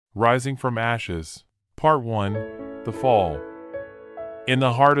Rising from Ashes. Part 1. The Fall. In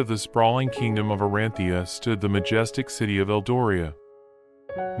the heart of the sprawling kingdom of Aranthia stood the majestic city of Eldoria.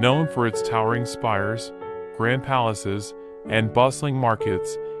 Known for its towering spires, grand palaces, and bustling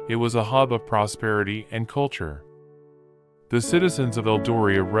markets, it was a hub of prosperity and culture. The citizens of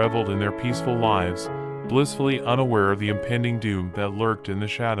Eldoria reveled in their peaceful lives, blissfully unaware of the impending doom that lurked in the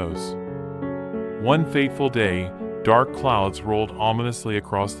shadows. One fateful day, dark clouds rolled ominously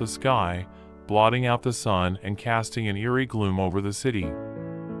across the sky, blotting out the sun and casting an eerie gloom over the city.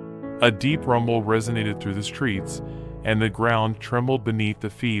 A deep rumble resonated through the streets, and the ground trembled beneath the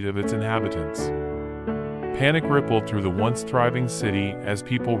feet of its inhabitants. Panic rippled through the once thriving city as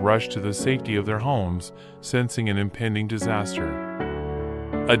people rushed to the safety of their homes, sensing an impending disaster.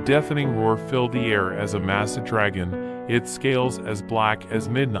 A deafening roar filled the air as a massive dragon, its scales as black as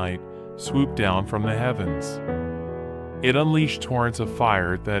midnight, swooped down from the heavens. It unleashed torrents of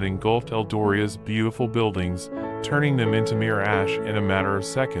fire that engulfed Eldoria's beautiful buildings, turning them into mere ash in a matter of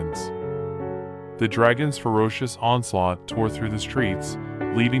seconds. The dragon's ferocious onslaught tore through the streets,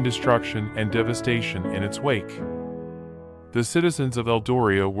 leaving destruction and devastation in its wake. The citizens of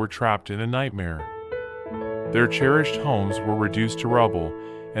Eldoria were trapped in a nightmare. Their cherished homes were reduced to rubble,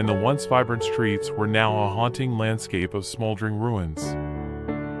 and the once vibrant streets were now a haunting landscape of smoldering ruins.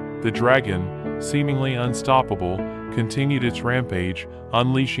 The dragon, seemingly unstoppable, continued its rampage,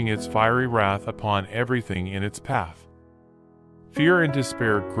 unleashing its fiery wrath upon everything in its path. Fear and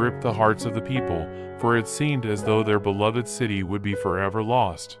despair gripped the hearts of the people, for it seemed as though their beloved city would be forever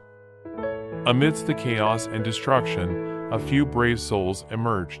lost. Amidst the chaos and destruction, a few brave souls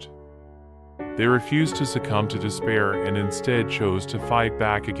emerged. They refused to succumb to despair and instead chose to fight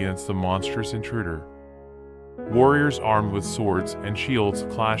back against the monstrous intruder. Warriors armed with swords and shields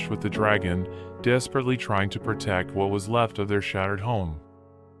clashed with the dragon, desperately trying to protect what was left of their shattered home.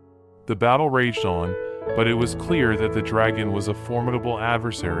 The battle raged on, but it was clear that the dragon was a formidable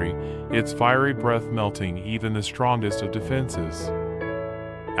adversary, its fiery breath melting even the strongest of defenses.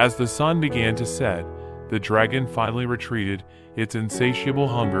 As the sun began to set, the dragon finally retreated, its insatiable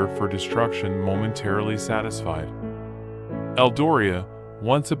hunger for destruction momentarily satisfied. Eldoria,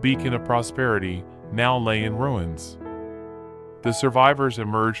 once a beacon of prosperity, now lay in ruins. The survivors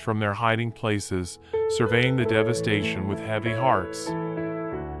emerged from their hiding places, surveying the devastation with heavy hearts.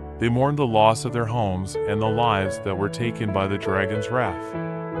 They mourned the loss of their homes and the lives that were taken by the dragon's wrath.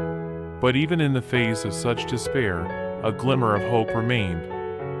 But even in the face of such despair, a glimmer of hope remained.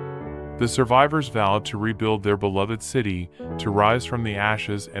 The survivors vowed to rebuild their beloved city, to rise from the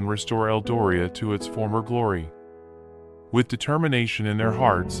ashes and restore Eldoria to its former glory. With determination in their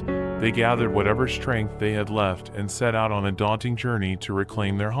hearts, they gathered whatever strength they had left and set out on a daunting journey to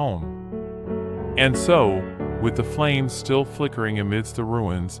reclaim their home. And so, with the flames still flickering amidst the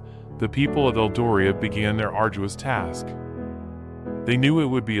ruins, the people of Eldoria began their arduous task. They knew it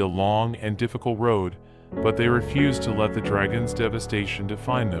would be a long and difficult road, but they refused to let the dragon's devastation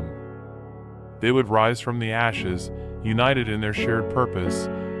define them. They would rise from the ashes, united in their shared purpose,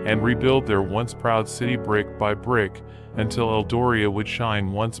 and rebuild their once proud city brick by brick, until Eldoria would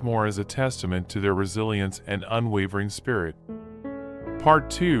shine once more as a testament to their resilience and unwavering spirit. Part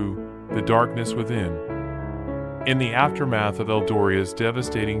 2. The Darkness Within. In the aftermath of Eldoria's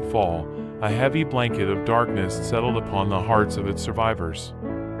devastating fall, a heavy blanket of darkness settled upon the hearts of its survivors.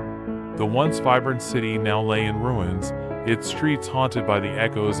 The once vibrant city now lay in ruins, its streets haunted by the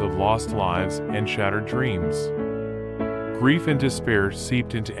echoes of lost lives and shattered dreams. Grief and despair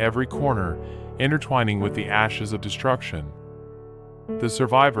seeped into every corner, intertwining with the ashes of destruction. The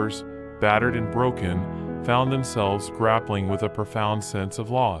survivors, battered and broken, found themselves grappling with a profound sense of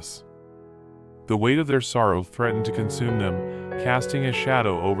loss. The weight of their sorrow threatened to consume them, casting a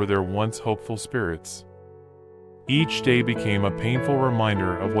shadow over their once hopeful spirits. Each day became a painful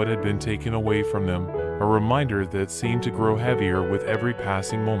reminder of what had been taken away from them, a reminder that seemed to grow heavier with every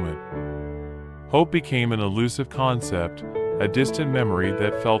passing moment. Hope became an elusive concept, a distant memory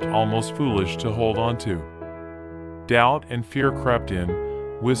that felt almost foolish to hold on to. Doubt and fear crept in,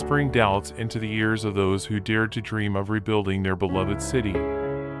 whispering doubts into the ears of those who dared to dream of rebuilding their beloved city.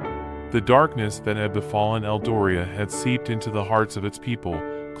 The darkness that had befallen Eldoria had seeped into the hearts of its people,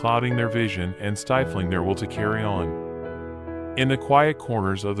 clouding their vision and stifling their will to carry on. In the quiet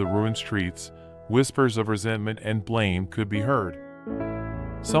corners of the ruined streets, whispers of resentment and blame could be heard.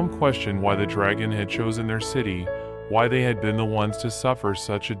 Some questioned why the dragon had chosen their city, why they had been the ones to suffer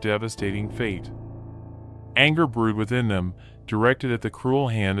such a devastating fate. Anger brewed within them, directed at the cruel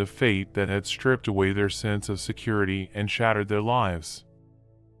hand of fate that had stripped away their sense of security and shattered their lives.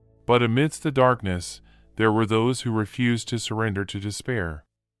 But amidst the darkness, there were those who refused to surrender to despair.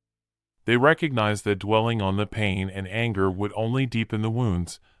 They recognized that dwelling on the pain and anger would only deepen the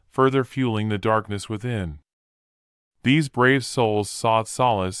wounds, further fueling the darkness within. These brave souls sought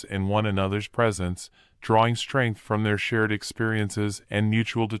solace in one another's presence, drawing strength from their shared experiences and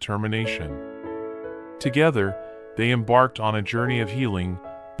mutual determination. Together, they embarked on a journey of healing,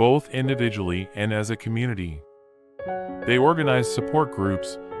 both individually and as a community. They organized support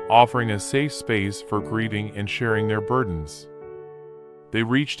groups, offering a safe space for grieving and sharing their burdens. They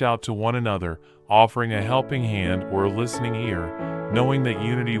reached out to one another, offering a helping hand or a listening ear, knowing that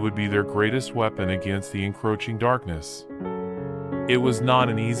unity would be their greatest weapon against the encroaching darkness. It was not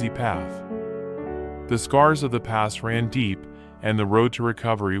an easy path. The scars of the past ran deep, and the road to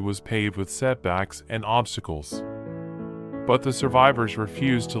recovery was paved with setbacks and obstacles. But the survivors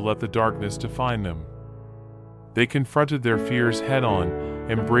refused to let the darkness define them. They confronted their fears head-on,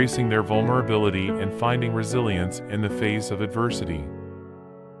 embracing their vulnerability and finding resilience in the face of adversity.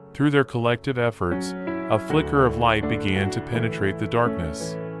 Through their collective efforts, a flicker of light began to penetrate the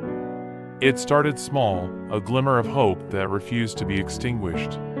darkness. It started small, a glimmer of hope that refused to be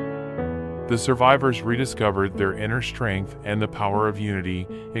extinguished. The survivors rediscovered their inner strength and the power of unity,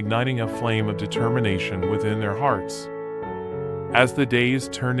 igniting a flame of determination within their hearts. As the days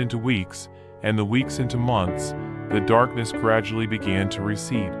turned into weeks, and the weeks into months, the darkness gradually began to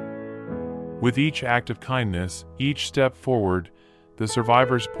recede. With each act of kindness, each step forward, the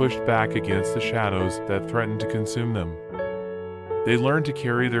survivors pushed back against the shadows that threatened to consume them. They learned to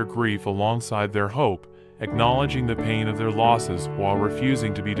carry their grief alongside their hope, acknowledging the pain of their losses while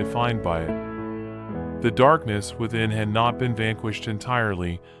refusing to be defined by it. The darkness within had not been vanquished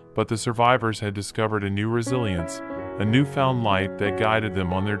entirely, but the survivors had discovered a new resilience, a newfound light that guided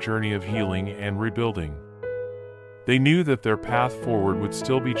them on their journey of healing and rebuilding. They knew that their path forward would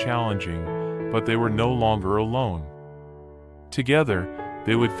still be challenging, but they were no longer alone. Together,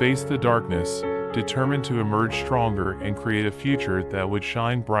 they would face the darkness, determined to emerge stronger and create a future that would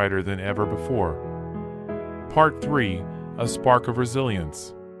shine brighter than ever before. Part 3: A Spark of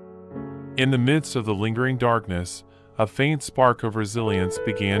Resilience. In the midst of the lingering darkness, a faint spark of resilience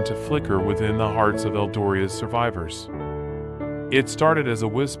began to flicker within the hearts of Eldoria's survivors. It started as a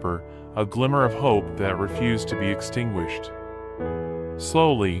whisper, a glimmer of hope that refused to be extinguished.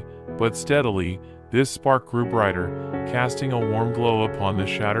 Slowly, but steadily, this spark grew brighter, casting a warm glow upon the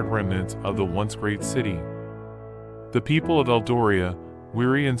shattered remnants of the once great city. The people of Eldoria,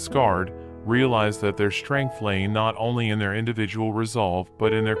 weary and scarred, realized that their strength lay not only in their individual resolve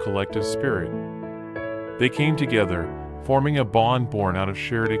but in their collective spirit. They came together, forming a bond born out of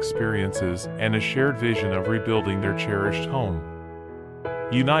shared experiences and a shared vision of rebuilding their cherished home.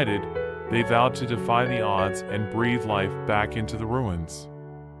 United, they vowed to defy the odds and breathe life back into the ruins.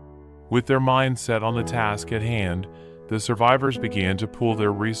 With their minds set on the task at hand, the survivors began to pool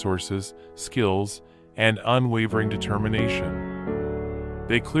their resources, skills, and unwavering determination.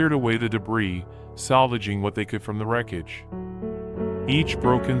 They cleared away the debris, salvaging what they could from the wreckage. Each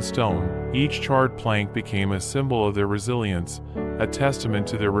broken stone, each charred plank became a symbol of their resilience, a testament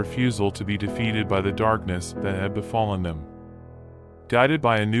to their refusal to be defeated by the darkness that had befallen them. Guided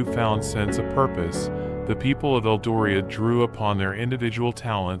by a newfound sense of purpose, the people of Eldoria drew upon their individual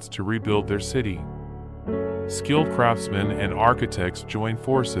talents to rebuild their city. Skilled craftsmen and architects joined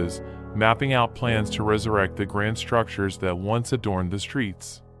forces, mapping out plans to resurrect the grand structures that once adorned the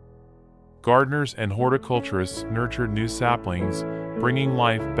streets. Gardeners and horticulturists nurtured new saplings, bringing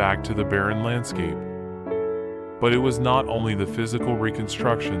life back to the barren landscape. But it was not only the physical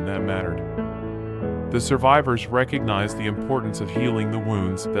reconstruction that mattered. The survivors recognized the importance of healing the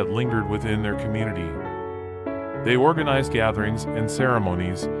wounds that lingered within their community. They organized gatherings and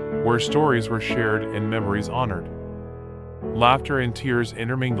ceremonies where stories were shared and memories honored. Laughter and tears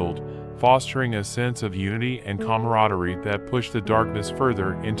intermingled, fostering a sense of unity and camaraderie that pushed the darkness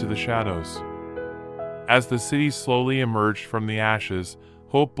further into the shadows. As the city slowly emerged from the ashes,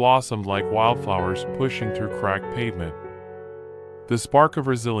 hope blossomed like wildflowers pushing through cracked pavement. The spark of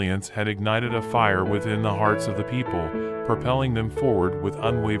resilience had ignited a fire within the hearts of the people, propelling them forward with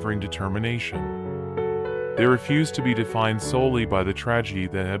unwavering determination. They refused to be defined solely by the tragedy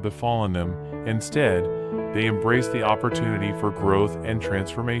that had befallen them. Instead, they embraced the opportunity for growth and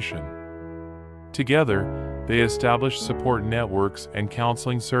transformation. Together, they established support networks and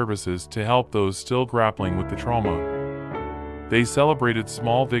counseling services to help those still grappling with the trauma. They celebrated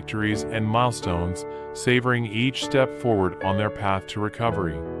small victories and milestones, savoring each step forward on their path to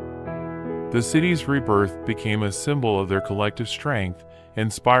recovery. The city's rebirth became a symbol of their collective strength,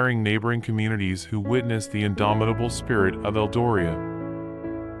 inspiring neighboring communities who witnessed the indomitable spirit of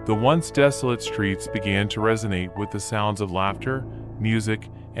Eldoria. The once desolate streets began to resonate with the sounds of laughter, music,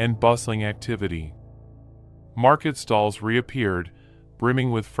 and bustling activity. Market stalls reappeared,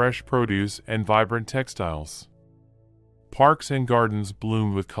 brimming with fresh produce and vibrant textiles. Parks and gardens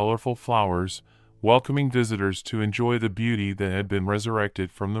bloomed with colorful flowers, welcoming visitors to enjoy the beauty that had been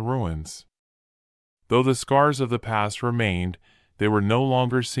resurrected from the ruins. Though the scars of the past remained, they were no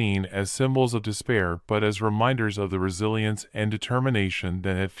longer seen as symbols of despair but as reminders of the resilience and determination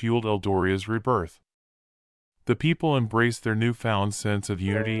that had fueled Eldoria's rebirth. The people embraced their newfound sense of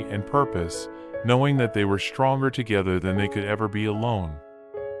unity and purpose, knowing that they were stronger together than they could ever be alone.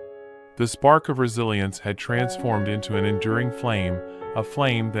 The spark of resilience had transformed into an enduring flame, a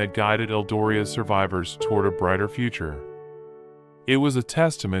flame that guided Eldoria's survivors toward a brighter future. It was a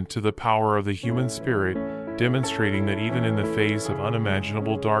testament to the power of the human spirit, demonstrating that even in the face of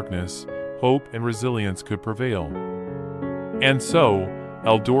unimaginable darkness, hope and resilience could prevail. And so,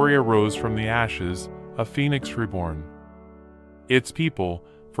 Eldoria rose from the ashes, a phoenix reborn. Its people,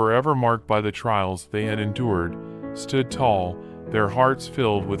 forever marked by the trials they had endured, stood tall, their hearts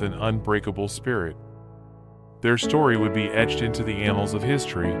filled with an unbreakable spirit. Their story would be etched into the annals of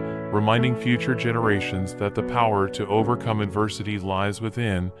history, reminding future generations that the power to overcome adversity lies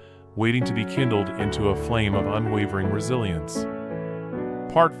within, waiting to be kindled into a flame of unwavering resilience.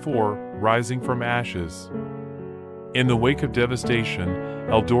 Part 4: Rising from Ashes. In the wake of devastation,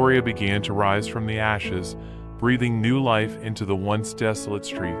 Eldoria began to rise from the ashes, breathing new life into the once desolate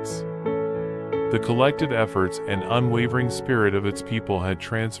streets. The collective efforts and unwavering spirit of its people had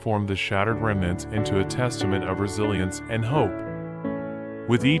transformed the shattered remnants into a testament of resilience and hope.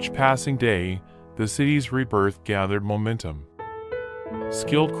 With each passing day, the city's rebirth gathered momentum.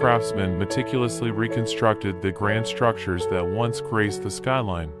 Skilled craftsmen meticulously reconstructed the grand structures that once graced the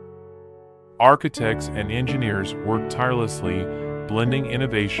skyline. Architects and engineers worked tirelessly, blending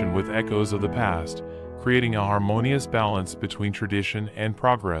innovation with echoes of the past, creating a harmonious balance between tradition and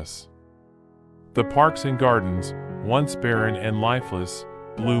progress. The parks and gardens, once barren and lifeless,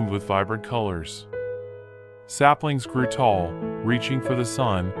 bloomed with vibrant colors. Saplings grew tall, reaching for the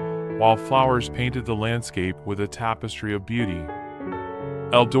sun, while flowers painted the landscape with a tapestry of beauty.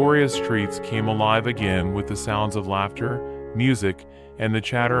 Eldoria's streets came alive again with the sounds of laughter, music, and the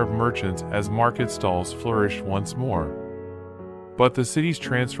chatter of merchants as market stalls flourished once more. But the city's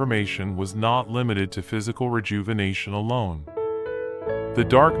transformation was not limited to physical rejuvenation alone. The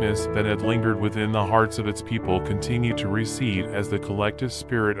darkness that had lingered within the hearts of its people continued to recede as the collective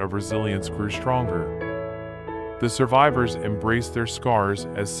spirit of resilience grew stronger. The survivors embraced their scars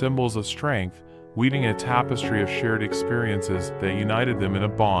as symbols of strength, weaving a tapestry of shared experiences that united them in a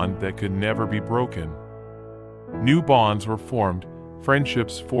bond that could never be broken. New bonds were formed,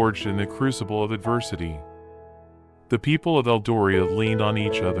 friendships forged in the crucible of adversity. The people of Eldoria leaned on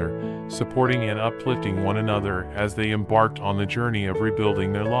each other, supporting and uplifting one another as they embarked on the journey of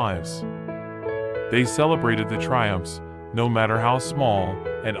rebuilding their lives. They celebrated the triumphs, no matter how small,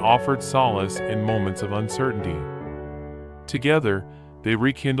 and offered solace in moments of uncertainty. Together, they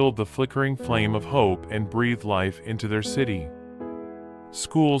rekindled the flickering flame of hope and breathed life into their city.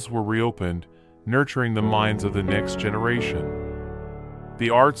 Schools were reopened, nurturing the minds of the next generation. The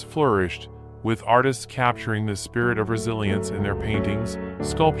arts flourished, with artists capturing the spirit of resilience in their paintings,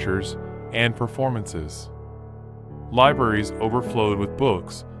 sculptures, and performances. Libraries overflowed with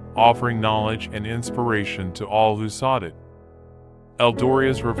books, offering knowledge and inspiration to all who sought it.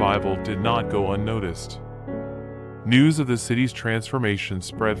 Eldoria's revival did not go unnoticed. News of the city's transformation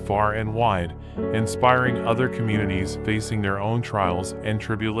spread far and wide, inspiring other communities facing their own trials and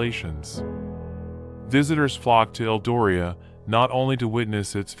tribulations. Visitors flocked to Eldoria, not only to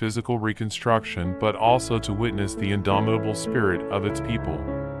witness its physical reconstruction but also to witness the indomitable spirit of its people.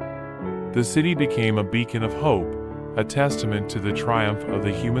 The city became a beacon of hope, a testament to the triumph of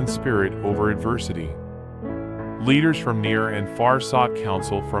the human spirit over adversity. Leaders from near and far sought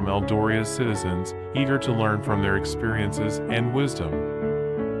counsel from Eldoria's citizens, eager to learn from their experiences and wisdom.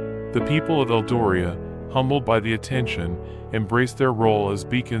 The people of Eldoria, humbled by the attention, embraced their role as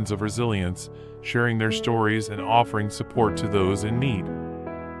beacons of resilience, sharing their stories and offering support to those in need.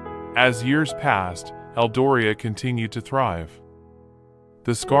 As years passed, Eldoria continued to thrive.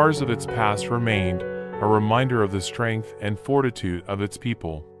 The scars of its past remained, a reminder of the strength and fortitude of its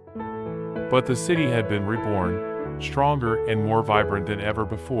people. But the city had been reborn, stronger and more vibrant than ever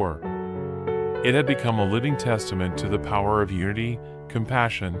before. It had become a living testament to the power of unity,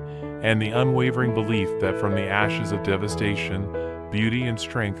 compassion, and the unwavering belief that from the ashes of devastation, beauty and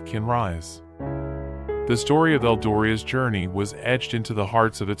strength can rise. The story of Eldoria's journey was etched into the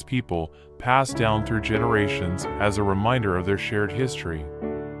hearts of its people, passed down through generations as a reminder of their shared history.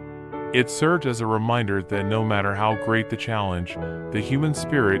 It served as a reminder that no matter how great the challenge, the human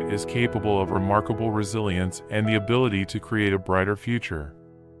spirit is capable of remarkable resilience and the ability to create a brighter future.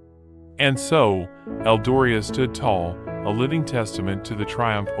 And so, Eldoria stood tall, a living testament to the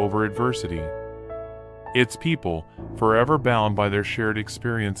triumph over adversity. Its people, forever bound by their shared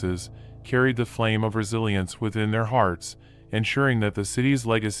experiences, carried the flame of resilience within their hearts, ensuring that the city's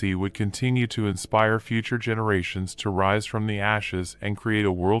legacy would continue to inspire future generations to rise from the ashes and create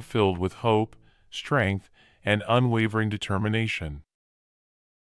a world filled with hope, strength, and unwavering determination.